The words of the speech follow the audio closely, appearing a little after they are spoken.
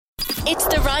It's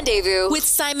The Rendezvous with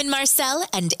Simon Marcel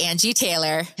and Angie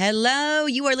Taylor. Hello,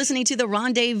 you are listening to The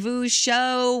Rendezvous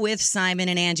Show with Simon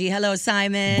and Angie. Hello,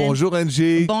 Simon. Bonjour,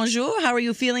 Angie. Bonjour. How are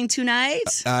you feeling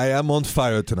tonight? I am on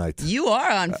fire tonight. You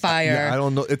are on fire. I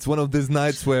don't know. It's one of those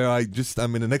nights where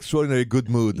I'm in an extraordinary good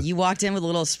mood. You walked in with a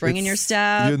little spring in your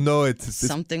step. You know it's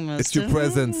Something must It's your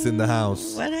presence in the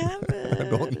house. What happened? I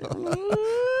don't know.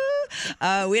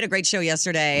 We had a great show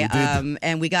yesterday,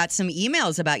 and we got some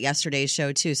emails about yesterday's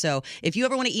show, too. So if you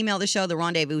ever want to email the show,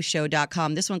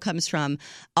 therendezvousshow.com. This one comes from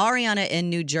Ariana in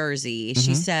New Jersey.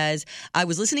 She says, I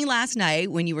was listening last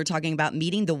night when you were talking about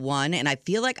meeting the one, and I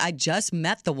feel like I just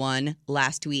met the one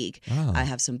last week. Oh. I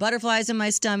have some butterflies in my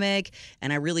stomach,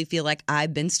 and I really feel like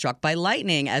I've been struck by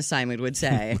lightning, as Simon would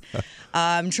say.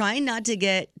 I'm trying not to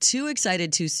get too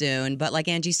excited too soon, but like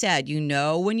Angie said, you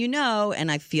know when you know,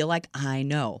 and I feel like I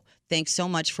know. Thanks so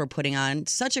much for putting on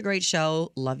such a great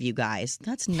show. Love you guys.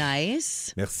 That's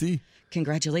nice. Merci.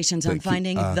 Congratulations on Thank you.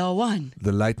 finding the one.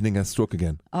 The lightning has struck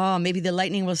again. Oh, maybe the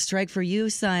lightning will strike for you,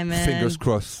 Simon. Fingers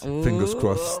crossed. Fingers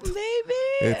crossed. Maybe.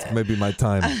 It's maybe my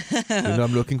time.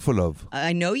 I'm looking for love.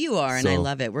 I know you are, and I So-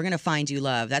 love it. We're going to find you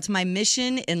love. That's my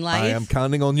mission in life. I am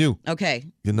counting on you. Okay.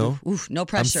 You know? Oof, no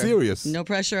pressure. serious. No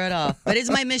pressure at all. But it's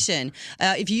my mission.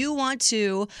 If you want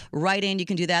to write in, you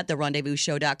can do that,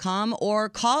 therendezvousshow.com, or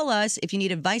call us if you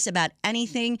need advice about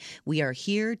anything. We are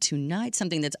here tonight.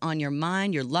 Something that's on your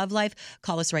mind, your love life.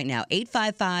 Call us right now,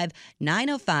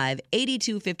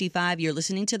 855-905-8255. You're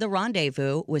listening to The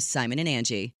Rendezvous with Simon and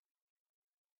Angie.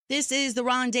 This is The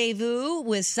Rendezvous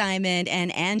with Simon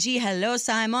and Angie. Hello,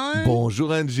 Simon.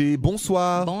 Bonjour, Angie.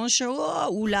 Bonsoir. Bonjour.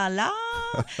 Ooh la la.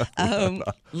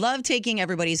 Love taking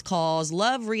everybody's calls.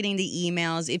 Love reading the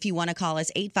emails. If you want to call us,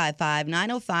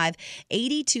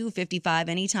 855-905-8255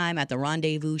 anytime at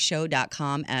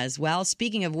therendezvousshow.com as well.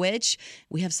 Speaking of which,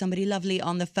 we have somebody lovely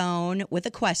on the phone with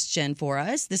a question for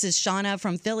us. This is Shauna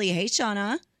from Philly. Hey,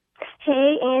 Shauna.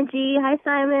 Hey, Angie. Hi,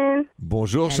 Simon.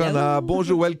 Bonjour, Hello. Shana.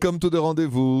 Bonjour. Welcome to the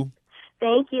rendezvous.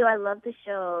 Thank you. I love the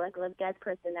show. I love God's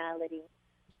personality.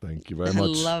 Thank you very I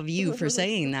much. love you for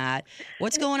saying that.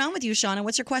 What's going on with you, Shauna?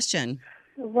 What's your question?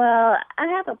 Well, I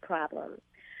have a problem.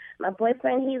 My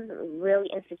boyfriend, he's really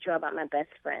insecure about my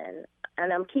best friend.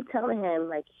 And I keep telling him,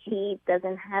 like, he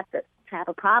doesn't have to have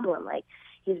a problem. Like,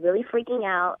 he's really freaking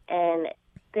out. And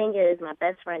thing is, my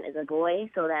best friend is a boy,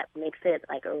 so that makes it,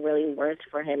 like, a really worse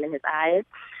for him in his eyes.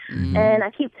 And I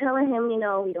keep telling him, you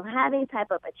know, we don't have any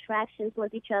type of attractions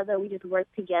with each other. We just work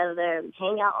together. We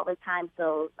hang out all the time.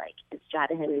 So, like, it's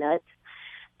driving him nuts.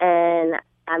 And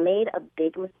I made a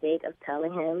big mistake of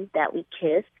telling him that we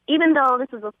kissed, even though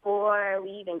this was before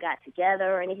we even got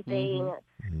together or anything.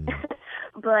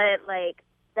 But, like,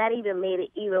 that even made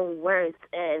it even worse.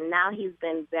 And now he's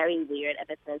been very weird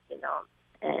ever since, you know.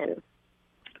 And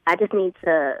I just need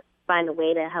to find a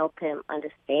way to help him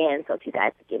understand. So if you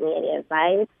guys could give me any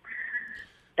advice,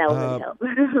 that would really help.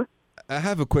 I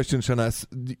have a question, Shana.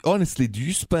 Honestly, do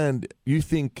you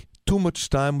think too much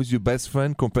time with your best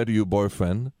friend compared to your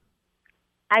boyfriend?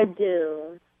 I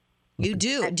do. You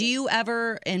do. Do you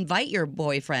ever invite your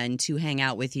boyfriend to hang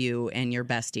out with you and your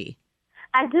bestie?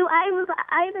 I do. I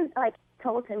even like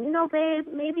told him, you know, babe,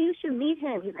 maybe you should meet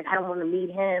him. He's like, I don't want to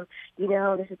meet him. You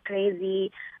know, this is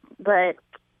crazy. But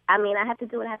I mean, I have to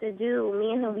do what I have to do.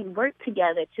 Me and him, we work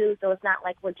together too, so it's not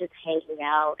like we're just hanging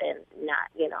out and not,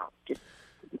 you know, just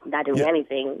not doing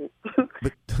anything.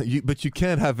 But you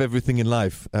can't have everything in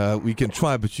life. We can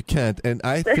try, but you can't. And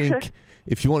I think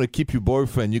if you want to keep your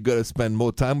boyfriend, you got to spend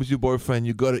more time with your boyfriend.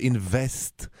 You got to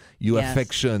invest your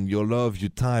affection, your love, your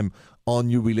time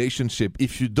on your relationship.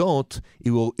 If you don't,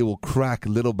 it will crack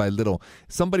little by little.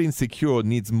 Somebody insecure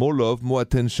needs more love, more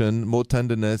attention, more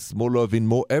tenderness, more loving,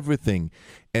 more everything.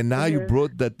 And now you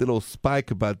brought that little spike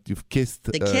about you've kissed.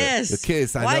 The kiss. The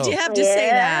kiss, I Why'd know. you have to say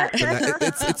that?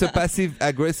 It's a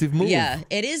passive-aggressive move. Yeah,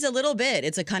 it is a little bit.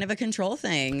 It's a kind of a control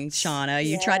thing, Shauna.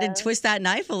 You try to twist that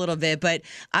knife a little bit, but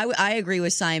I agree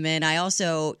with Simon. I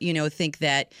also, you know, think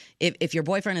that if your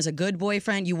boyfriend is a good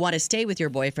boyfriend, you want to stay with your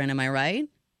boyfriend. Am I right?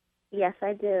 Yes,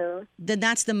 I do. Then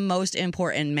that's the most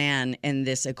important man in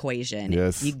this equation.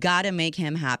 Yes. You got to make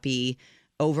him happy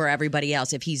over everybody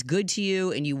else. If he's good to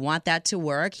you and you want that to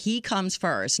work, he comes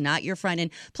first, not your friend. And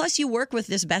plus, you work with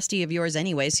this bestie of yours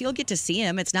anyway, so you'll get to see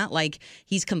him. It's not like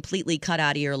he's completely cut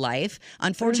out of your life.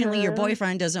 Unfortunately, your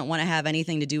boyfriend doesn't want to have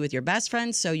anything to do with your best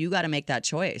friend, so you got to make that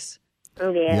choice.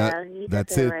 Yeah,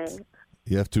 that's it. right.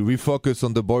 You have to refocus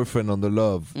on the boyfriend, on the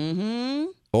love,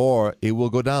 or it will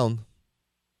go down.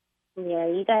 Yeah,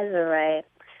 you guys are right.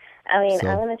 I mean, So-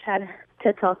 I'm going to try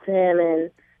to talk to him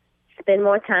and spend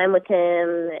more time with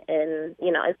him, and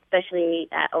especially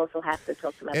I also have to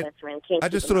talk to my best friend. I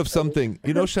just thought of something.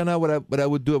 Shana, what I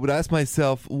would do, I would ask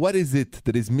myself, what is it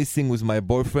that is missing with my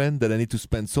boyfriend that I need to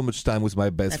spend so much time with my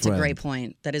best friend? That's a great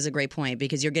point. That is a great point,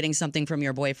 because you're getting something from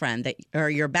your boyfriend or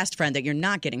your best friend that you're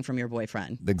not getting from your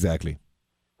boyfriend. Exactly.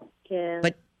 Yeah.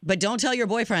 But don't tell your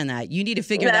boyfriend that. You need to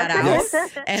figure that out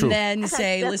and True. then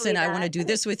say, listen, I not. want to do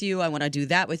this with you. I want to do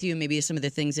that with you. Maybe some of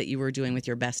the things that you were doing with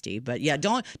your bestie. But yeah,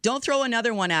 don't throw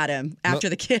another one at him after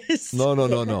the kiss. No.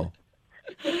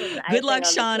 Good luck,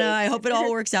 Shauna. I hope it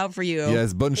all works out for you.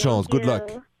 Yes, bonne chance. Good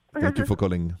luck. Thank you for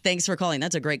calling. Thanks for calling.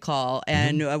 That's a great call.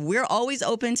 And we're always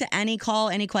open to any call,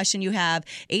 any question you have.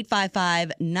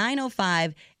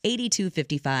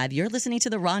 855-905-8255. You're listening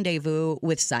to The Rendezvous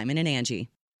with Simon and Angie.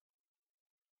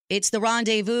 It's The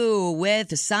Rendezvous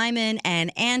with Simon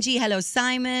and Angie. Hello,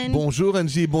 Simon. Bonjour,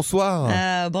 Angie.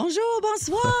 Bonsoir. Bonjour,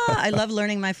 bonsoir. I love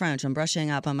learning my French. I'm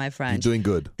brushing up on my French. You're doing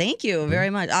good. Thank you very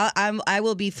much. I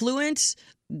will be fluent.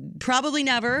 Probably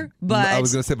never, but I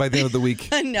was going to say by the end of the week.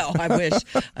 No, I wish.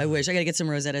 I got to get some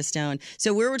Rosetta Stone.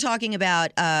 So we were talking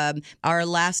about our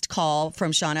last call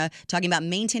from Shauna, talking about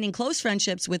maintaining close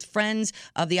friendships with friends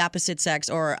of the opposite sex,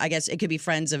 or I guess it could be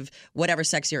friends of whatever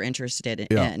sex you're interested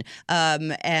in.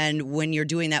 And when you're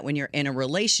doing that, when you're in a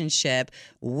relationship,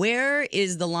 where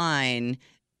is the line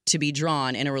to be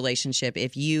drawn in a relationship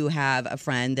if you have a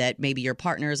friend that maybe your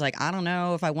partner is like, I don't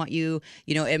know if I want you,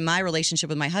 in my relationship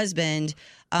with my husband.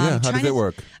 How does it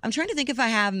work? I'm trying to think if I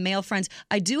have male friends.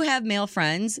 I do have male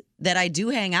friends that I do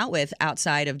hang out with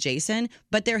outside of Jason,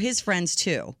 but they're his friends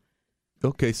too.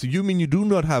 Okay, so you mean you do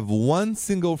not have one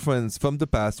single friend from the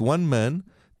past, one man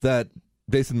that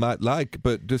Jason might like,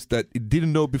 but just that he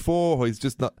didn't know before, or he's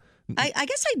just not... I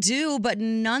guess I do, but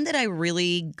none that I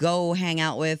really go hang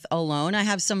out with alone. I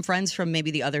have some friends from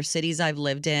maybe the other cities I've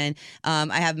lived in.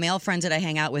 I have male friends that I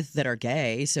hang out with that are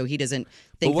gay, so he doesn't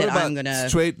think that I'm going to...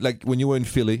 straight, like when you were in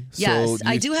Philly? Yes,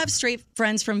 I do have straight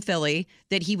friends from Philly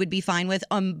that he would be fine with.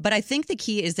 But I think the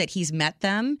key is that he's met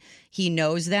them, he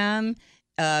knows them.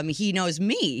 He knows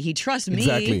me. He trusts me.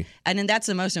 Exactly. And then that's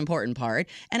the most important part.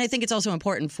 And I think it's also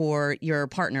important for your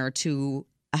partner to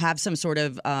have some sort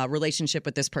of relationship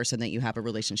with this person that you have a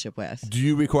relationship with. Do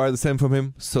you require the same from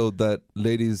him, so that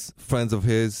ladies, friends of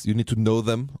his, you need to know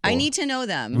them? Or? I need to know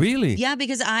them. Really? Yeah,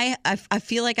 because I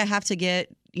feel like I have to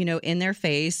get in their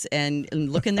face and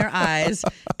look in their eyes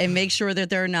and make sure that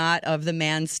they're not of the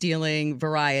man-stealing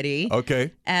variety.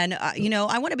 Okay. And,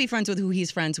 I want to be friends with who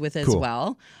he's friends with as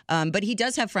well. But he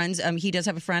does have friends. He does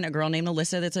have a friend, a girl named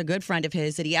Alyssa, that's a good friend of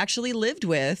his that he actually lived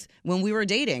with when we were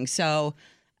dating. So...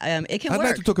 it can I'd work.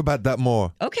 like to talk about that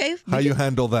more. Okay. How you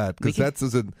handle that,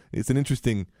 because it's an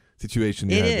interesting situation.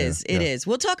 It is.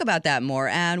 We'll talk about that more,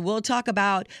 and we'll talk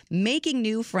about making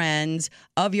new friends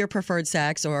of your preferred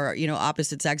sex or,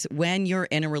 opposite sex when you're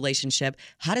in a relationship.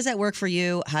 How does that work for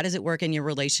you? How does it work in your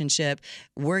relationship?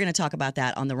 We're going to talk about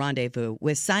that on The Rendezvous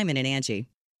with Simon and Angie.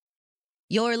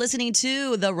 You're listening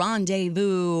to The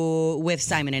Rendezvous with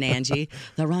Simon and Angie.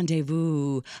 The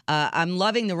Rendezvous. I'm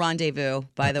loving The Rendezvous,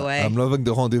 by the way. I'm loving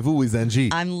The Rendezvous with Angie.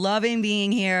 I'm loving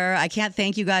being here. I can't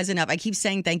thank you guys enough. I keep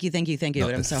saying thank you, but I'm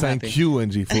so happy. Thank you,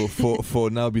 Angie, for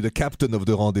now be the captain of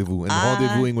The Rendezvous and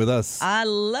rendezvousing with us. I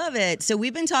love it. So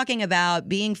we've been talking about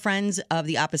being friends of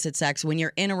the opposite sex when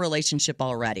you're in a relationship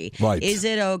already. Right. Is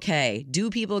it okay? Do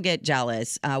people get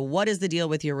jealous? What is the deal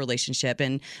with your relationship?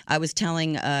 And I was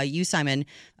telling you, Simon,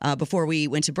 before we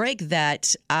went to break,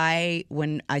 that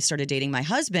when I started dating my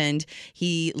husband,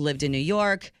 he lived in New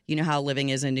York. You know how living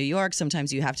is in New York.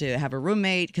 Sometimes you have to have a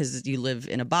roommate because you live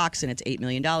in a box and it's $8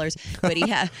 million. But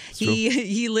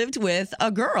he lived with a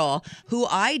girl who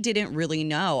I didn't really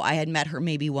know. I had met her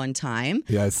maybe one time.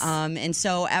 Yes. And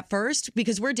so at first,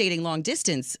 because we're dating long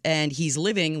distance and he's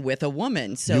living with a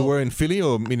woman. So you were in Philly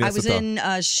or Minnesota? I was in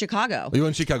Chicago. You were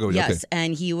in Chicago? Yes. Okay.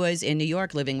 And he was in New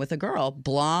York living with a girl,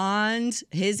 blonde,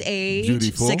 his age,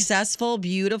 beautiful, successful,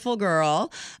 beautiful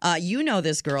girl. You know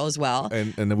this girl as well.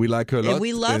 And we like her a lot. And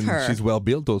we love her. She's well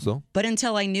built also. But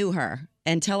until I knew her,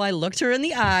 until I looked her in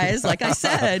the eyes, like I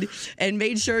said, and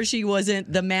made sure she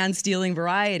wasn't the man-stealing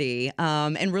variety,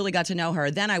 and really got to know her,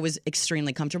 then I was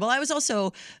extremely comfortable. I was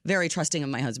also very trusting of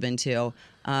my husband, too,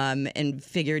 and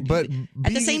figured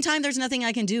at the same time, there's nothing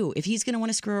I can do. If he's going to want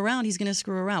to screw around, he's going to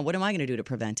screw around. What am I going to do to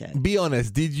prevent it? Be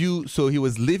honest. So he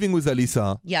was living with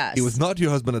Alyssa. Yes. He was not your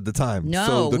husband at the time.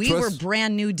 No, so we were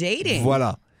brand new dating.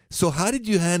 Voila. So how did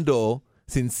you handle...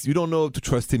 Since you don't know to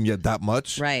trust him yet that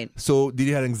much, right? So did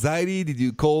you have anxiety? Did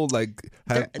you call there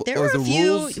were a few?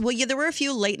 Rules? Well, yeah, there were a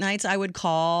few late nights I would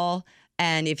call,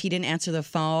 and if he didn't answer the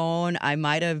phone, I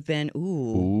might have been,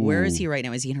 ooh, where is he right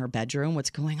now? Is he in her bedroom? What's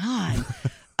going on?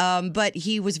 But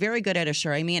he was very good at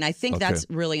assuring me, and I think that's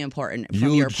really important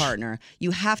from your partner.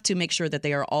 You have to make sure that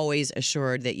they are always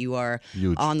assured that you are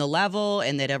on the level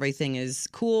and that everything is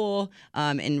cool,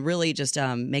 and really just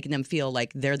making them feel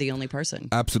like they're the only person.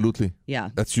 Absolutely. Yeah.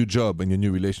 That's your job in your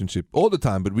new relationship. All the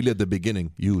time, but really at the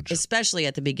beginning, huge. Especially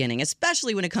at the beginning,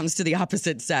 especially when it comes to the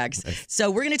opposite sex. So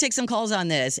we're going to take some calls on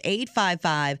this.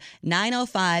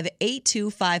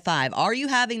 855-905-8255. Are you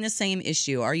having the same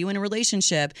issue? Are you in a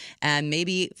relationship and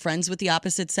maybe friends with the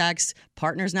opposite sex,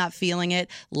 partner's not feeling it?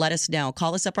 Let us know.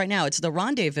 Call us up right now. It's The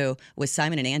Rendezvous with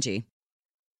Simon and Angie.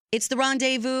 It's The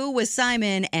Rendezvous with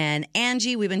Simon and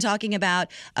Angie. We've been talking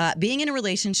about being in a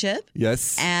relationship.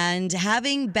 Yes. And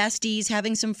having besties,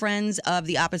 having some friends of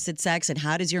the opposite sex. And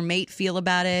how does your mate feel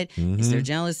about it? Is there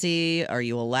jealousy? Are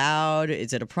you allowed?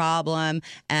 Is it a problem?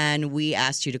 And we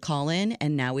asked you to call in,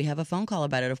 and now we have a phone call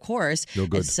about it, of course. You're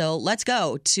good. And so let's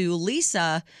go to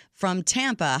Lisa from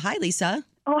Tampa. Hi, Lisa.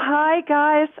 Oh, hi,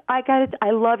 guys.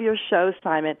 I love your show,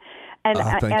 Simon. And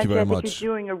thank you Angie, very I think much.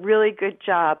 you're doing a really good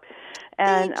job.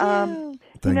 And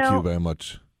Thank you very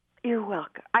much. You're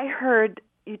welcome. I heard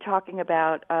you talking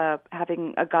about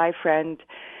having a guy friend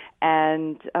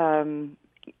and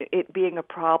it being a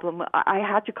problem. I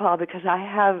had to call because I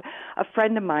have a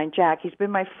friend of mine, Jack. He's been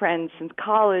my friend since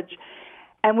college,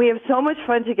 and we have so much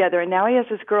fun together. And now he has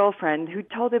this girlfriend who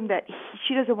told him that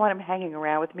she doesn't want him hanging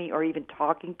around with me or even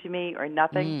talking to me or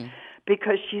nothing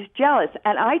because she's jealous.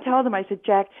 And I told him, I said,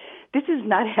 Jack, this is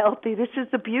not healthy. This is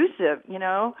abusive, you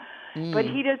know. But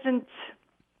he doesn't.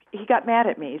 He got mad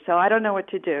at me, so I don't know what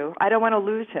to do. I don't want to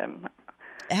lose him.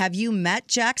 Have you met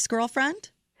Jack's girlfriend?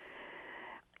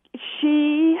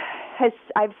 She has.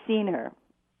 I've seen her.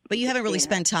 But you haven't really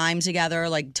spent time together,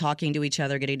 like talking to each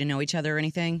other, getting to know each other or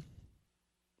anything?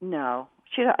 No.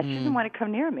 She doesn't want to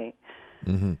come near me.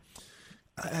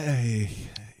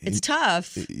 It's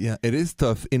tough. Yeah, it is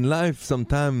tough. In life,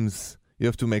 sometimes you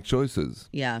have to make choices.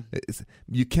 Yeah.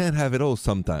 You can't have it all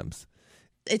sometimes.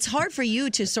 It's hard for you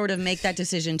to sort of make that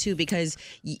decision too, because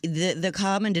the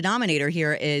common denominator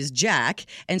here is Jack,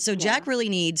 and so Jack really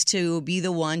needs to be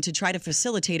the one to try to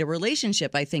facilitate a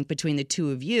relationship, I think, between the two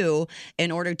of you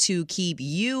in order to keep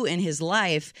you in his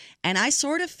life. And I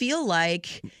sort of feel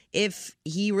like if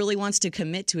he really wants to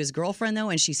commit to his girlfriend, though,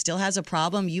 and she still has a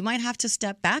problem, you might have to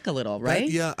step back a little,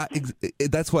 right?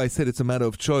 That's why I said it's a matter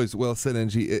of choice. Well said,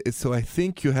 Angie. So I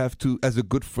think you have to, as a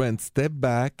good friend, step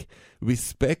back,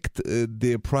 respect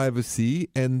their privacy,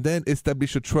 and then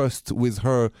establish a trust with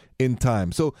her in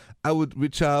time. So I would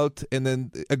reach out and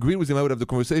then agree with him. I would have the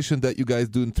conversation that you guys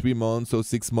do in 3 months or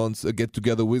 6 months, get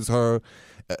together with her.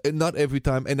 Not every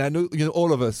time. And I know,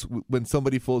 all of us, when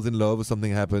somebody falls in love or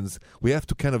something happens, we have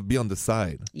to kind of be on the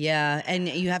side. Yeah, and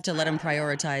you have to let him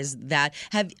prioritize that.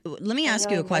 Let me ask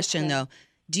you a question, though.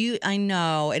 I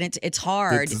know, and it's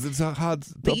hard. It's a hard,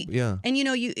 yeah. And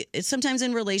you sometimes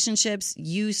in relationships,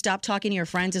 you stop talking to your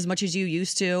friends as much as you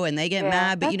used to, and they get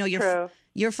mad. But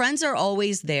your friends are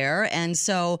always there, and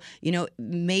so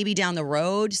maybe down the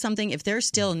road, if they're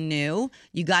still new,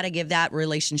 you got to give that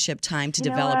relationship time to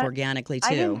develop organically too.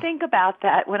 I didn't think about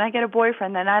that. When I get a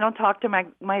boyfriend, then I don't talk to my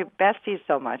besties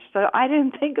so much. So I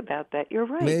didn't think about that. You're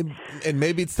right.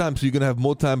 Maybe it's time, so you're gonna have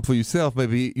more time for yourself.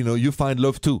 Maybe you find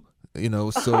love too.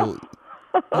 So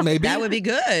maybe that would be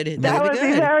good. That would be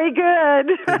very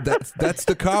good. That's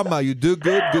the karma. You do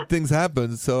good things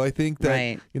happen. So I think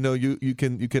that you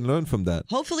can learn from that.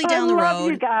 Hopefully down the road. I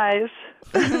love you guys.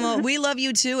 Well, we love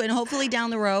you too, and hopefully down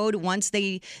the road, once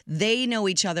they know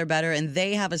each other better and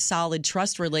they have a solid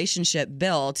trust relationship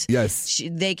built, yes,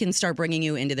 they can start bringing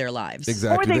you into their lives.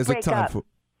 Exactly. There's a time for.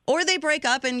 Or they break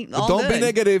up and all Don't good. Be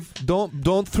negative.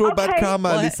 Don't throw bad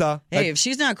karma, Lisa. Hey, if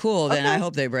she's not cool, then I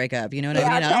hope they break up. You know what I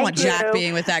mean? I don't want Jack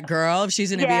being with that girl if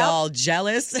she's going to be all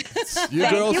jealous. You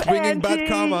girls bringing bad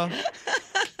karma.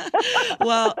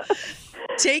 Well,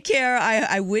 take care.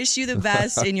 I wish you the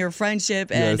best in your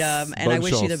friendship, and I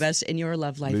wish you the best in your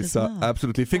love life Lisa, as well.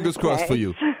 Absolutely. Fingers crossed for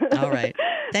you. All right.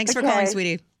 Thanks for calling,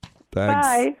 sweetie. Thanks.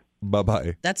 Bye.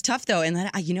 Bye-bye. That's tough, though. And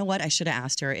then, you know what I should have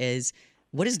asked her is,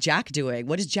 what is Jack doing?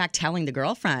 What is Jack telling the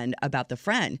girlfriend about the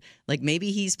friend? Like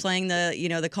maybe he's playing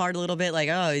the card a little bit like,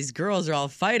 oh, these girls are all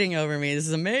fighting over me. This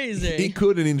is amazing. He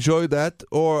could enjoy that.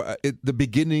 Or at the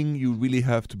beginning, you really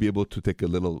have to be able to take a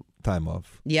little time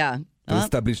off. Yeah. To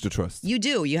establish the trust. You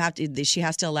do. You have to. She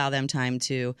has to allow them time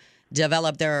to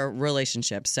develop their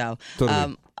relationship. So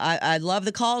totally. I love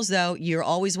the calls, though. You're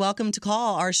always welcome to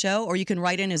call our show, or you can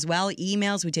write in as well.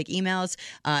 Emails, we take emails.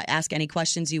 Ask any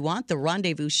questions you want.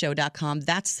 TheRendezvousShow.com.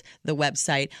 That's the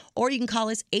website. Or you can call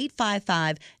us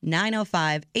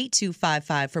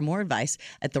 855-905-8255 for more advice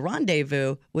at The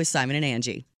Rendezvous with Simon and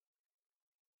Angie.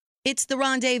 It's the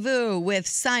Rendezvous with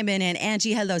Simon and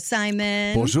Angie. Hello,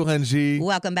 Simon. Bonjour, Angie.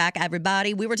 Welcome back,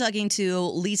 everybody. We were talking to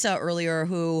Lisa earlier,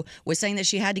 who was saying that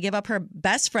she had to give up her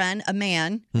best friend, a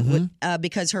man,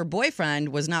 because her boyfriend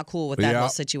was not cool with that whole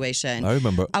situation. I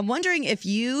remember. I'm wondering if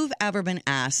you've ever been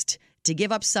asked to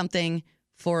give up something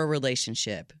for a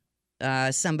relationship.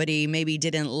 Somebody maybe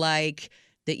didn't like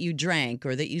that you drank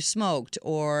or that you smoked,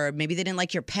 or maybe they didn't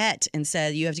like your pet and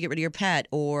said you have to get rid of your pet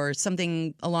or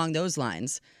something along those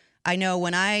lines. I know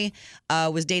when I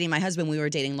was dating my husband, we were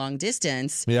dating long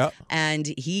distance. Yeah.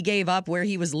 And he gave up where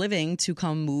he was living to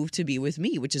come move to be with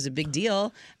me, which is a big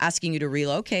deal, asking you to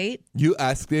relocate. You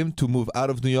asked him to move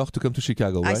out of New York to come to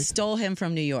Chicago, right? I stole him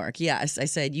from New York. Yes. I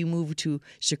said, you move to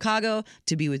Chicago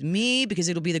to be with me because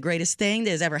it'll be the greatest thing that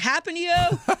has ever happened to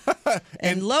you.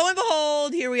 and lo and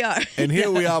behold, here we are. And here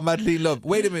we are, madly in love.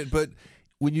 Wait a minute, but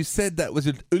when you said that, was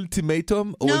it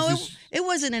ultimatum? Or No, was it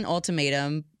wasn't an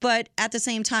ultimatum. But at the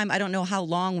same time, I don't know how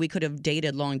long we could have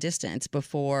dated long distance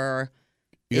before.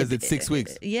 Because it's 6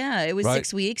 weeks. Yeah, it was Right.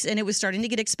 6 weeks, and it was starting to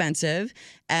get expensive,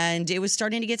 and it was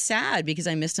starting to get sad because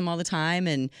I missed him all the time,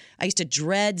 and I used to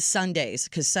dread Sundays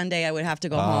because Sunday I would have to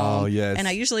go home. Oh, yes. And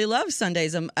I usually love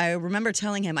Sundays. I remember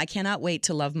telling him I cannot wait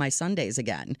to love my Sundays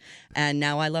again, and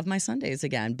now I love my Sundays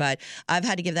again. But I've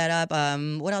had to give that up.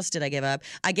 What else did I give up?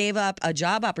 I gave up a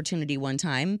job opportunity one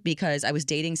time because I was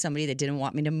dating somebody that didn't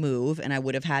want me to move, and I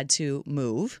would have had to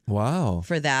move Wow.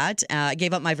 for that. I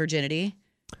gave up my virginity.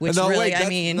 Which no, really, wait, I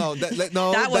mean, no, that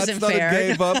that wasn't that's not fair. a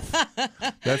gave up.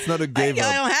 That's not a gave I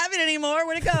up. don't have it anymore.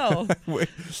 Where'd it go? Wait,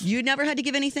 You never had to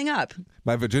give anything up.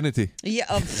 my virginity. Yeah,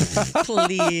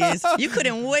 please. You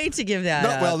couldn't wait to give that No,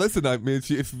 up. well, listen. I mean,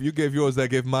 if you gave yours, I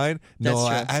gave mine. No,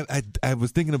 That's I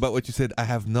was thinking about what you said. I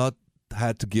have not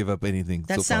had to give up anything.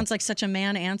 That so sounds far. like such a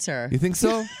man answer. You think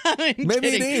so? I'm Maybe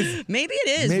it kidding. is. Maybe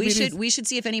it is. Maybe it is. We should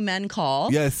see if any men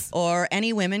call. Yes. Or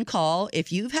any women call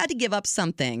if you've had to give up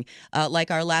something,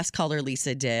 like our last caller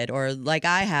Lisa did, or like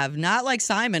I have, not like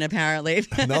Simon apparently.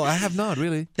 No, I have not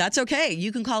really. That's okay.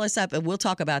 You can call us up and we'll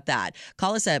talk about that.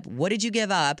 Call us up. What did you give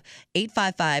up?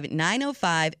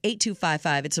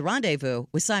 855-905-8255. It's a Rendezvous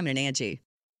with Simon and Angie.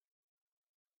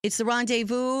 It's the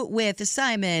Rendezvous with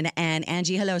Simon and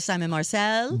Angie. Hello, Simon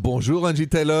Marcel. Bonjour, Angie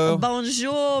Taylor.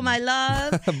 Bonjour, my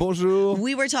love. Bonjour.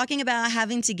 We were talking about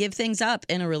having to give things up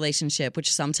in a relationship,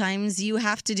 which sometimes you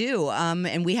have to do.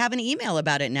 And we have an email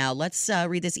about it now. Let's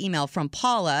read this email from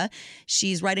Paula.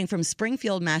 She's writing from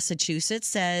Springfield, Massachusetts.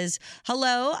 Says,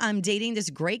 hello, I'm dating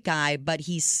this great guy, but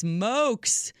he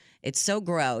smokes. It's so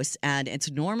gross, and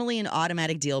it's normally an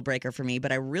automatic deal breaker for me,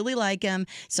 but I really like him,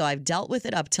 so I've dealt with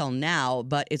it up till now,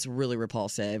 but it's really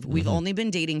repulsive. We've only been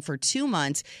dating for 2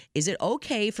 months. Is it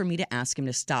okay for me to ask him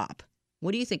to stop?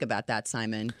 What do you think about that,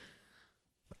 Simon?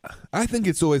 I think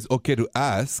it's always okay to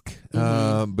ask,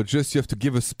 but just you have to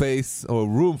give a space or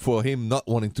room for him not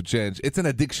wanting to change. It's an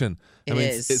addiction. It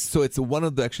is. It's one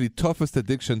of the actually toughest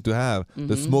addiction to have,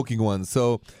 the smoking one.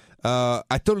 So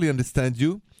I totally understand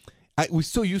you. We're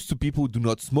so used to people who do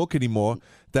not smoke anymore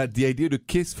that the idea to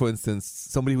kiss, for instance,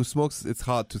 somebody who smokes, it's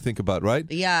hard to think about, right?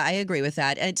 Yeah, I agree with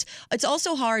that. It's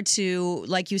also hard to,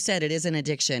 like you said, it is an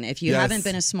addiction. If you Yes. haven't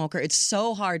been a smoker, it's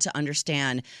so hard to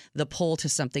understand the pull to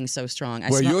something so strong.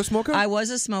 Were you a smoker? I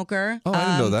was a smoker. Oh, I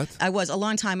didn't know that. I was a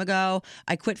long time ago.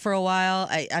 I quit for a while.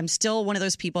 I'm still one of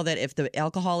those people that if the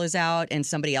alcohol is out and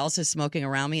somebody else is smoking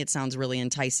around me, it sounds really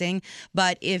enticing.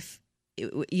 But if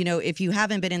you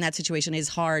haven't been in that situation, it's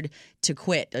hard to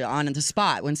quit on the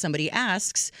spot when somebody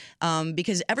asks,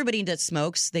 because everybody that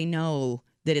smokes, they know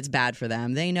that it's bad for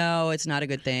them. They know it's not a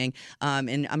good thing.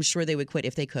 And I'm sure they would quit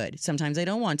if they could. Sometimes they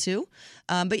don't want to.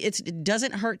 But it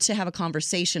doesn't hurt to have a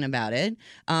conversation about it.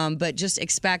 But just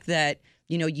expect that,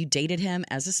 you dated him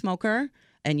as a smoker.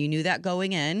 And you knew that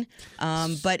going in.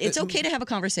 But it's okay to have a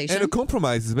conversation. And a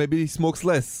compromise is maybe he smokes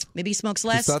less. Maybe he smokes To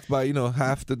less. start by,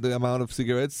 half the amount of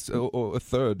cigarettes or a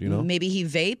third, Maybe he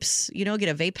vapes, get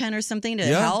a vape pen or something to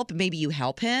help. Maybe you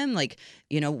help him,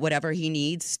 whatever he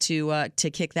needs to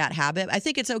kick that habit. I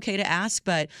think it's okay to ask,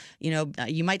 but,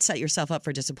 you might set yourself up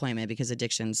for disappointment because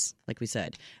addictions, like we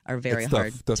said, are very It's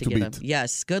hard tough to give up. beat.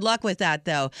 Yes. Good luck with that,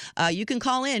 though. You can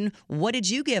call in. What did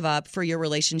you give up for your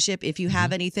relationship? If you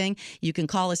have anything, you can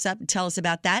call us up and tell us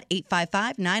about that.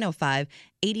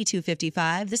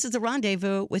 855-905-8255. This is The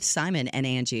Rendezvous with Simon and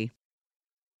Angie.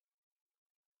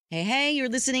 Hey, you're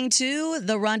listening to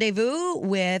The Rendezvous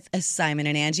with Simon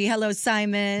and Angie. Hello,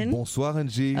 Simon. Bonsoir,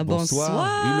 Angie.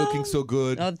 Bonsoir. You're looking so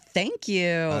good. Oh, thank you.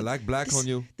 I like black on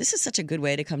you. This is such a good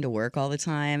way to come to work all the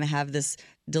time. Have this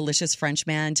delicious French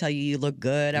man tell you look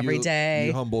good every day.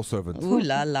 You humble servant. Ooh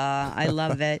la la. I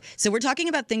love it. So we're talking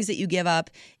about things that you give up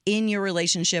in your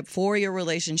relationship, for your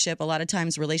relationship. A lot of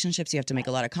times relationships, you have to make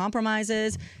a lot of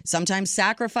compromises, sometimes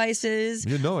sacrifices.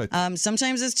 You know it.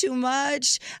 Sometimes it's too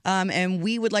much. And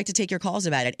we would like to take your calls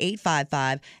about it.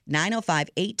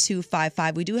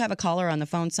 855-905-8255. We do have a caller on the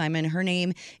phone, Simon. Her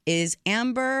name is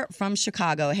Amber from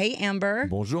Chicago. Hey, Amber.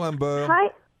 Bonjour, Amber.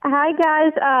 Hi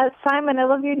guys. Simon, I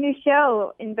love your new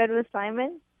show, In Bed with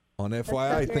Simon. On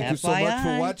FYI, thank you so much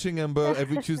for watching, Amber,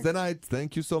 every Tuesday night.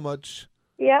 Thank you so much.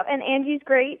 Yep, and Angie's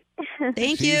great.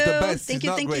 Thank you. She's the best. Thank She's you.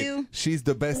 not great. You. She's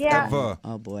the best Yeah. ever.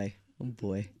 Oh boy.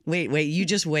 Wait. You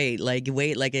just wait.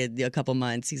 Wait a couple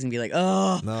months. He's gonna be like,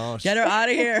 oh, No, get her out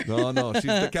of here. No, she's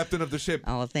the captain of the ship.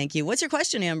 Oh, thank you. What's your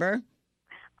question, Amber?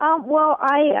 Well,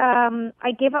 I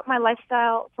gave up my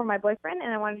lifestyle for my boyfriend,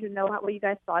 and I wanted to know what you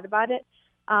guys thought about it.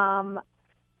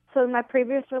 So in my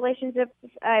previous relationships,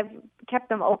 I've kept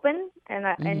them open, and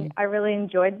I really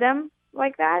enjoyed them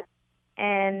like that.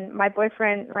 And my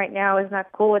boyfriend right now is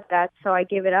not cool with that, so I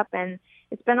gave it up. And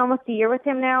it's been almost a year with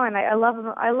him now, and I love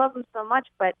him. I love him so much,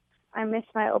 but I miss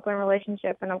my open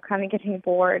relationship, and I'm kind of getting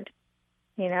bored.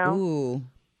 You know. Ooh.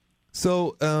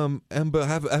 So, Amber, I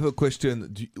have a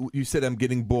question. You said I'm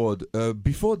getting bored.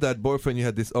 Before that boyfriend, you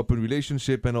had this open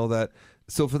relationship and all that.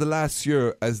 So for the last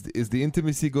year, is the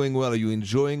intimacy going well? Are you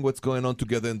enjoying what's going on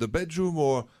together in the bedroom,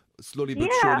 or slowly but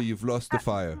surely you've lost the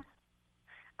fire?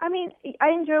 I mean, I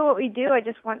enjoy what we do. I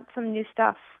just want some new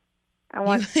stuff. I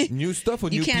want new stuff or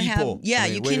you new can't people?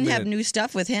 Have you can have new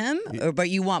stuff with him, but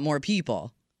you want more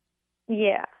people.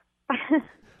 Yeah.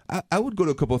 I would go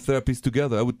to a couple of therapists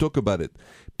together. I would talk about it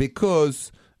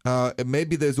because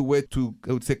maybe there's a way to,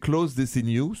 I would say, close this in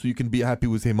you so you can be happy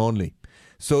with him only.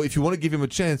 So if you want to give him a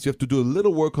chance, you have to do a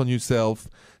little work on yourself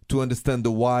to understand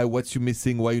the why, what's you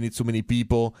missing, why you need so many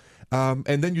people. And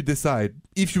then you decide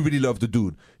if you really love the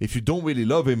dude. If you don't really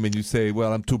love him and you say,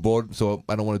 well, I'm too bored, so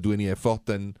I don't want to do any effort,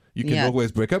 then you can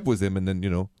always break up with him and then,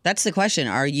 That's the question.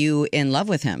 Are you in love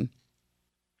with him?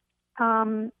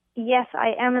 Yes,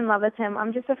 I am in love with him.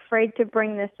 I'm just afraid to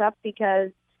bring this up because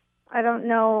I don't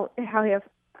know how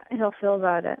he'll feel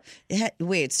about it.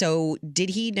 Wait, so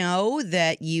did he know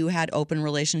that you had open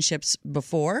relationships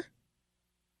before?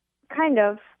 Kind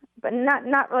of, but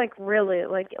not like really.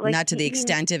 Like not to the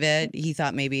extent of it. He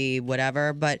thought maybe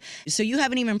whatever. But so you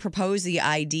haven't even proposed the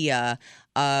idea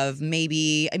of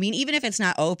maybe, I mean, even if it's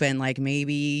not open, like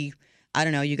maybe, I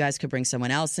don't know, you guys could bring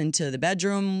someone else into the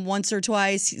bedroom once or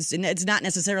twice. It's not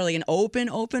necessarily an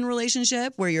open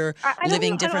relationship where you're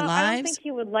living different lives. I don't think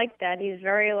he would like that. He's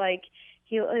very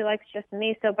he likes just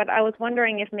me. So, but I was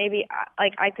wondering if maybe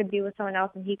I could be with someone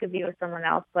else and he could be with someone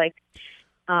else.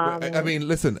 I mean,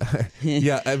 listen,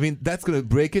 that's going to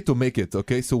break it or make it,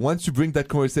 okay? So once you bring that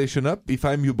conversation up, if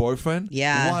I'm your boyfriend,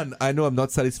 one, I know I'm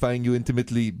not satisfying you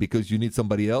intimately because you need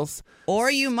somebody else.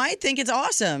 Or you might think it's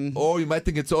awesome.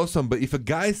 But if a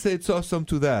guy says it's awesome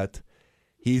to that,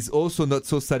 he's also not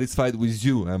so satisfied with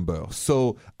you, Amber.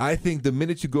 So I think the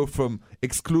minute you go from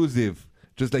exclusive,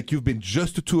 just like you've been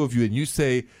just the two of you, and you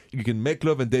say you can make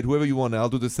love and date whoever you want, and I'll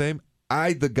do the same,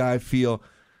 the guy, feel...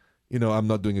 I'm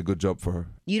not doing a good job for her.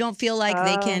 You don't feel like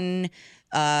they can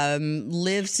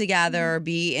live together,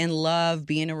 be in love,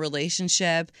 be in a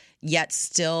relationship, yet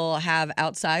still have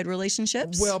outside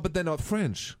relationships? Well, but they're not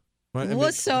French.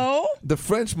 Right? So? The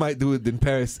French might do it in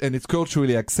Paris, and it's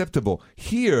culturally acceptable.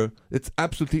 Here, it's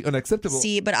absolutely unacceptable.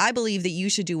 See, but I believe that you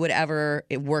should do whatever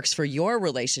it works for your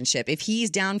relationship. If he's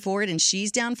down for it and she's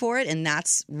down for it, and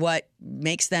that's what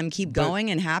makes them keep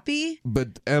going and happy.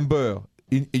 But Amber...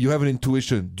 you have an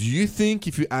intuition. Do you think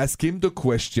if you ask him the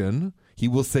question, he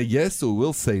will say yes or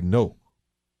will say no?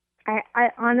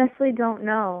 I honestly don't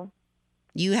know.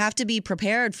 You have to be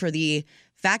prepared for the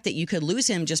fact that you could lose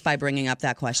him just by bringing up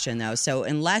that question, though. So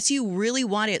unless you really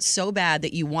want it so bad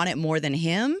that you want it more than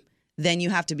him, then you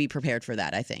have to be prepared for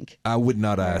that, I think. I would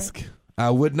not ask.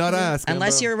 Unless Amber.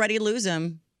 You're ready to lose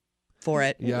him for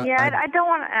it. Yeah, I don't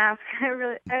want to ask.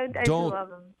 I do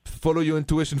love him. Follow your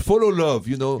intuition. Follow love,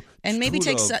 And maybe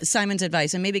take Simon's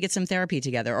advice and maybe get some therapy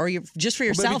together. Or just for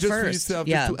yourself first. For yourself,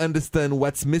 just to understand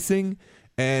what's missing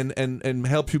and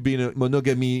help you be in a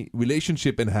monogamy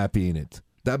relationship and happy in it.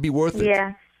 That'd be worth it.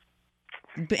 Yeah.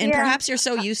 And perhaps you're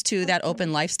so used to that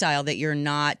open lifestyle that you're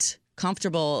not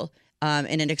comfortable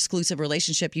in an exclusive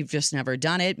relationship. You've just never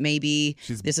done it. Maybe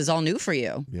this is all new for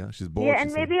you. Yeah, she's bored. Yeah,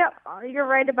 and maybe you're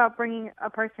right about bringing a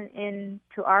person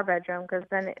into our bedroom because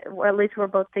then at least we're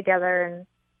both together and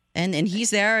And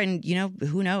he's there, and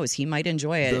who knows? He might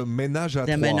enjoy it. The ménage à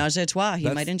The trois. ménage à trois. He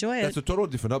might enjoy it. That's a total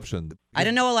different option. I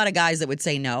don't know a lot of guys that would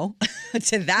say no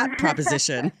to that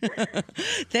proposition.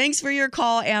 Thanks for your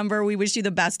call, Amber. We wish you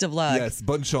the best of luck. Yes,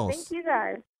 bonne chance. Thank you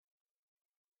guys.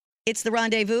 It's the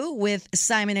Rendezvous with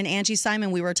Simon and Angie. Simon,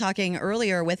 we were talking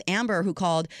earlier with Amber, who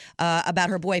called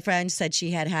about her boyfriend, said she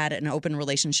had an open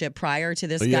relationship prior to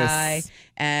this guy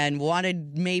and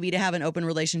wanted maybe to have an open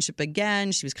relationship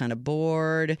again. She was kind of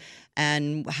bored,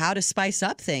 and how to spice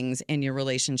up things in your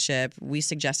relationship. We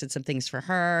suggested some things for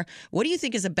her. What do you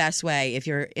think is the best way if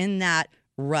you're in that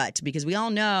rut? Because we all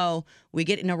know we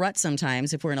get in a rut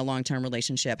sometimes if we're in a long-term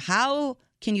relationship. How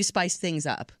can you spice things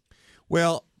up?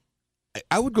 Well,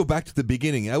 I would go back to the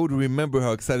beginning. I would remember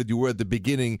how excited you were at the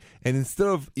beginning, and instead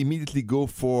of immediately go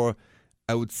for,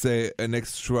 I would say, an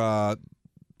extra,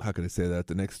 how can I say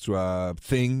that? An extra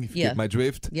thing, if you get my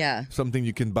drift. Yeah. Something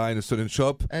you can buy in a certain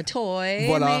shop. A toy,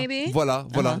 Voila, maybe? Voila.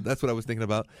 That's what I was thinking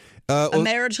about. A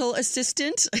marital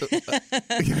assistant?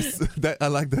 Yes, I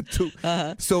like that too.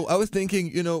 So I was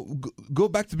thinking, go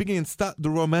back to the beginning and start the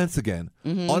romance again.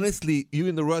 Honestly, you're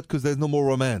in the rut because there's no more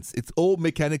romance. It's all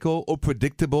mechanical, all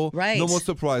predictable. Right. No more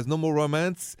surprise, no more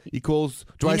romance equals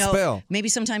dry spell. Maybe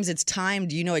sometimes it's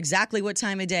timed. You know exactly what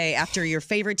time of day after your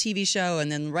favorite TV show,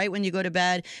 and then right when you go to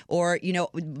bed. Or,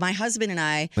 my husband and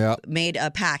I made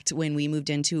a pact when we moved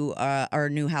into our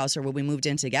new house, or when we moved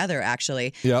in together,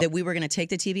 actually, that we were going to take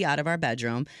the TV out of our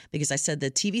bedroom, because I said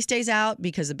the TV stays out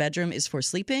because the bedroom is for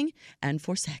sleeping and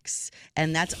for sex.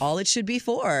 And that's all it should be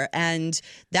for. And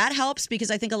that helps, because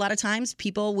I think a lot of times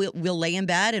people will lay in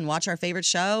bed and watch our favorite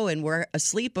show and we're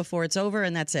asleep before it's over,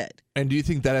 and that's it. And do you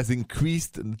think that has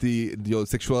increased your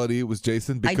sexuality with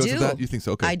Jason because of that? You think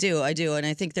so? Okay. I do. And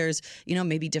I think there's,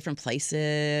 maybe different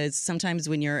places. Sometimes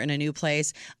when you're in a new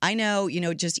place, I know,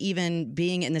 just even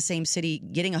being in the same city,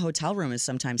 getting a hotel room is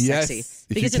sometimes sexy.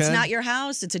 Because it's not your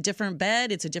house. It's a different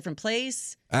bed. It's a different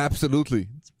place. Absolutely.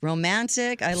 It's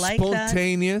romantic. I like that.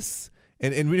 Spontaneous.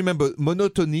 And remember,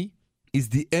 monotony is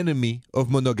the enemy of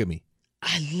monogamy.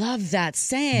 I love that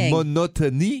saying.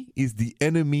 Monotony is the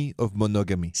enemy of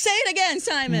monogamy. Say it again,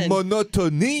 Simon.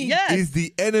 Monotony is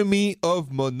the enemy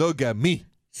of monogamy.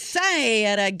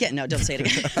 Say it again. No, don't say it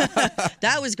again.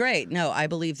 That was great. No, I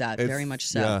believe that very much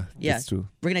so. Yeah, that's true.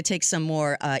 We're going to take some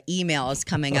more emails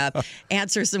coming up,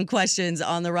 answer some questions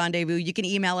on The Rendezvous. You can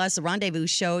email us at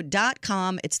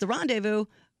rendezvousshow.com. It's The Rendezvous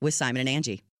with Simon and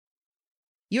Angie.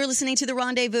 You're listening to The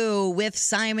Rendezvous with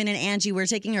Simon and Angie. We're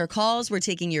taking your calls. We're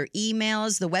taking your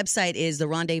emails. The website is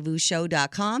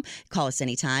therendezvousshow.com. Call us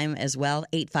anytime as well,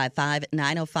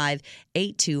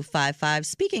 855-905-8255.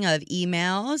 Speaking of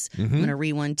emails, I'm going to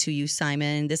read one to you,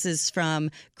 Simon. This is from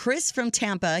Chris from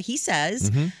Tampa. He says,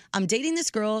 I'm dating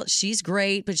this girl. She's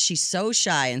great, but she's so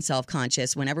shy and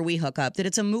self-conscious whenever we hook up that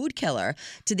it's a mood killer,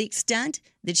 to the extent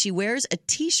that she wears a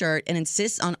T-shirt and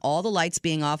insists on all the lights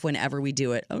being off whenever we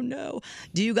do it. Oh, no.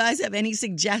 Do you guys have any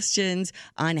suggestions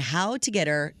on how to get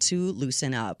her to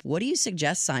loosen up? What do you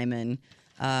suggest, Simon,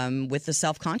 with the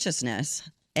self-consciousness?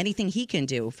 Anything he can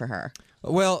do for her?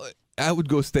 Well, I would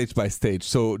go stage by stage.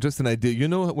 So just an idea.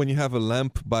 When you have a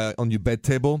lamp on your bed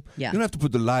table, you don't have to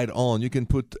put the light on. You can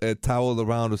put a towel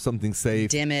around or something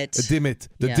safe. Dim it.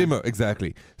 The dimmer,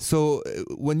 exactly. So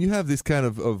when you have this kind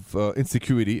of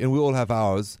insecurity, and we all have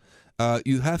ours,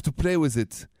 you have to play with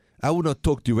it. I would not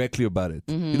talk directly about it.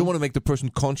 You don't want to make the person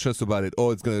conscious about it.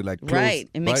 Oh, it's going to close. Right.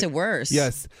 It makes it worse.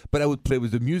 Yes. But I would play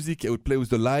with the music. I would play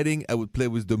with the lighting. I would play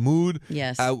with the mood.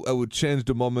 Yes. I would change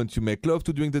the moment you make love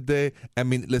to during the day. I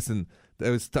mean, listen,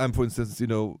 there is time, for instance,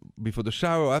 before the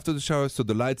shower or after the shower, so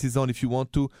the lights is on if you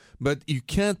want to. But you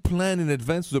can't plan in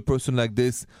advance with a person like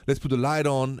this. Let's put the light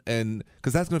on,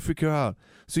 because that's going to freak her out.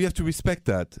 So you have to respect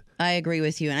that. I agree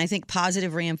with you. And I think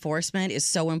positive reinforcement is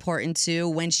so important too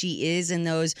when she is in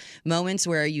those moments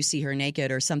where you see her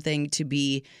naked or something, to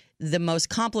be the most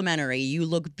complimentary. You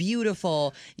look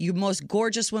beautiful. You're the most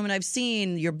gorgeous woman I've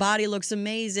seen. Your body looks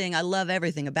amazing. I love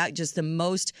everything about just the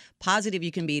most positive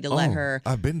you can be to let her.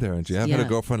 I've been there, Angie. I've had a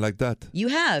girlfriend like that. You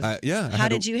have? Yeah. How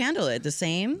did you handle it? The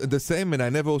same? The same, and I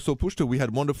never also pushed her. We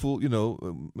had wonderful,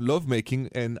 love making,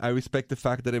 and I respect the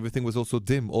fact that everything was also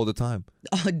dim all the time.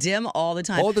 Oh, dim all the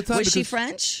time. All the time. Was she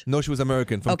French? No, she was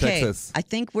American from Texas. I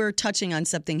think we're touching on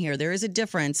something here. There is a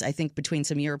difference, I think, between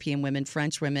some European women,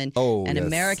 French women, and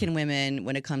American women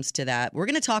when it comes to that. We're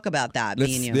going to talk about that,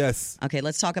 me and you. Yes. Okay,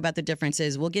 let's talk about the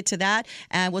differences. We'll get to that,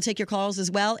 and we'll take your calls as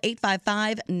well.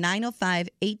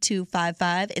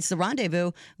 855-905-8255. It's The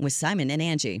Rendezvous with Simon and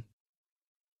Angie.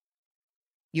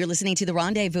 You're listening to The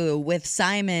Rendezvous with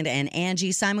Simon and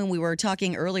Angie. Simon, we were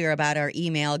talking earlier about our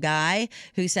email guy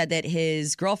who said that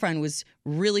his girlfriend was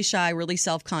really shy, really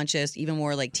self-conscious, even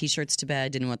wore like T-shirts to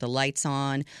bed, didn't want the lights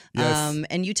on. Yes.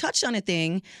 And you touched on a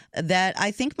thing that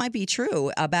I think might be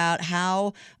true about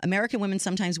how American women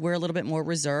sometimes we're a little bit more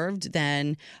reserved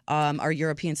than our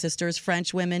European sisters,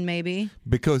 French women maybe.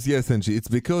 Because, yes, Angie, it's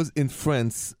because in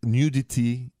France,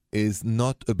 nudity is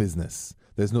not a business.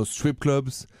 There's no strip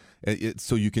clubs.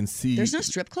 So you can see. There's no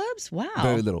strip clubs? Wow.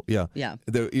 Very little, yeah. Yeah.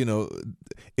 There,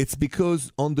 it's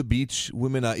because on the beach,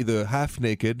 women are either half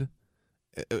naked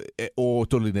or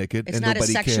totally naked, It's and not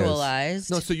as nobody sexualized.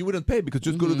 cares. No, so you wouldn't pay because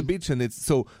just go to the beach and it's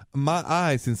so. My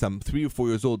eyes, since I'm 3 or 4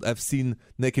 years old, I've seen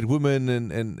naked women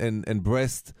and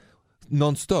breast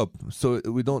non-stop. So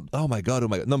we don't. Oh my god!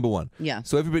 Number one. Yeah.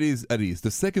 So everybody is at ease.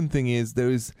 The second thing is there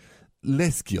is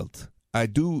less guilt. I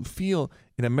do feel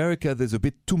in America there's a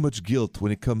bit too much guilt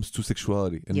when it comes to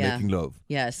sexuality and making love.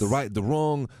 Yes. The right, the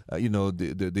wrong,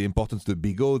 the importance of the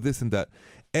big O, this and that.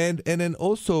 And then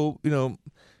also,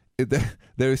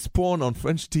 there is porn on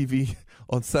French TV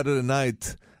on Saturday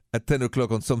night at 10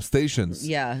 o'clock on some stations.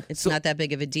 Yeah, it's not that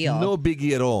big of a deal. No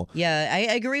biggie at all. Yeah,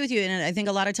 I agree with you. And I think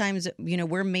a lot of times,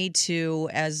 we're made to,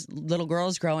 as little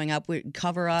girls growing up, we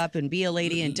cover up and be a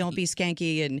lady and don't be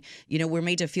skanky. And, we're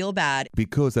made to feel bad.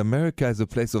 Because America is a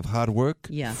place of hard work.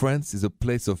 Yeah. France is a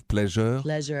place of pleasure.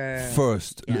 Pleasure.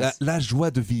 First, Yes. la joie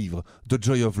de vivre, the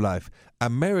joy of life.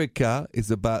 America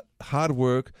is about hard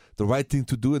work, the right thing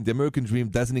to do, and the American dream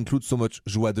doesn't include so much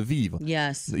joie de vivre.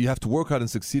 Yes. You have to work hard and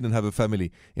succeed and have a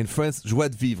family. In France, joie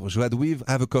de vivre,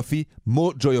 have a coffee,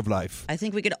 more joy of life. I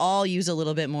think we could all use a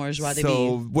little bit more joie de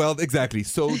vivre. Well, exactly.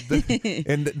 So,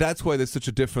 and that's why there's such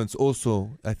a difference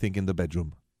also, I think, in the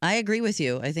bedroom. I agree with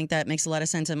you. I think that makes a lot of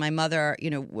sense. And my mother,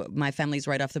 my family's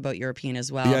right off the boat European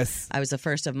as well. Yes. I was the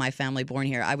first of my family born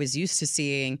here. I was used to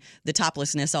seeing the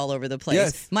toplessness all over the place.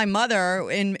 Yes. My mother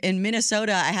in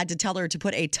Minnesota, I had to tell her to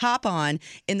put a top on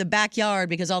in the backyard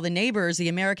because all the neighbors, the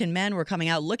American men, were coming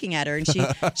out looking at her. And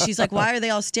she's like, why are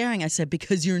they all staring? I said,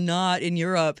 because you're not in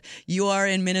Europe. You are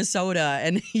in Minnesota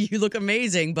and you look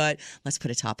amazing, but let's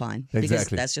put a top on. Because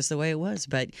Exactly. that's just the way it was.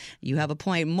 But you have a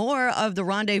point. More of The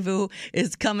Rendezvous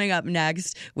is coming up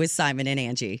next with Simon and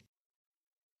Angie.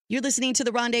 You're listening to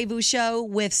The Rendezvous Show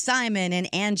with Simon and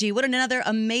Angie. What another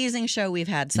amazing show we've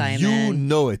had, Simon. You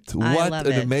know it. I What love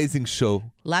an it. amazing show.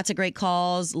 Lots of great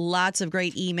calls, lots of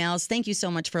great emails. Thank you so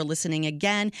much for listening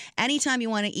again. Anytime you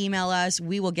want to email us,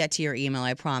 we will get to your email,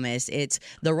 I promise. It's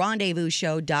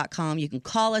therendezvousshow.com. You can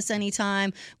call us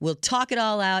anytime. We'll talk it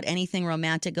all out. Anything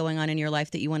romantic going on in your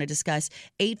life that you want to discuss,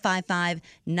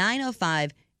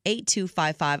 855-905-8255.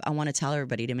 I want to tell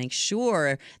everybody to make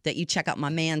sure that you check out my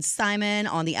man Simon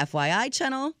on the FYI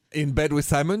channel. In Bed with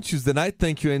Simon, Tuesday night.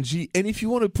 Thank you, Angie. And if you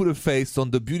want to put a face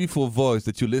on the beautiful voice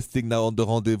that you're listening now on The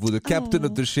Rendezvous, the captain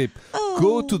of the ship,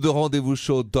 go to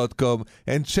therendezvousshow.com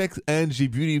and check Angie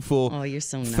beautiful You're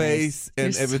so nice. face and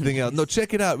You're so everything else. No,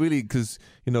 check it out, really, because,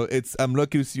 I'm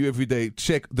lucky to see you every day.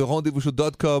 Check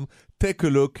therendezvousshow.com. Take a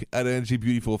look at Angie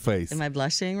beautiful face. Am I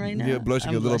blushing right now? You're blushing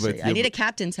I'm a little blushing. bit. I need a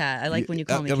captain's hat. I like when you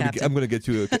call me captain. I'm going to get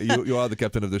you. You are the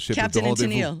captain of the ship. Captain of the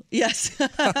and Rendezvous. Tennille. Yes.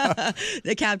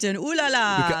 The captain. Ooh la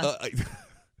la.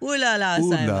 Ooh la la, Ooh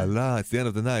Simon. la la. It's the end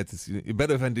of the night. You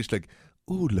better have English like,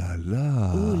 ooh la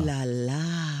la. Ooh la la.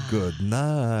 Good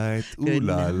night. Ooh Good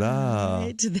la la.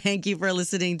 night. Thank you for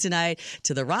listening tonight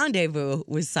to The Rendezvous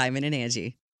with Simon and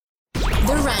Angie.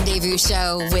 The Rendezvous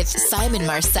Show with Simon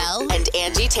Marcel and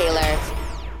Angie Taylor.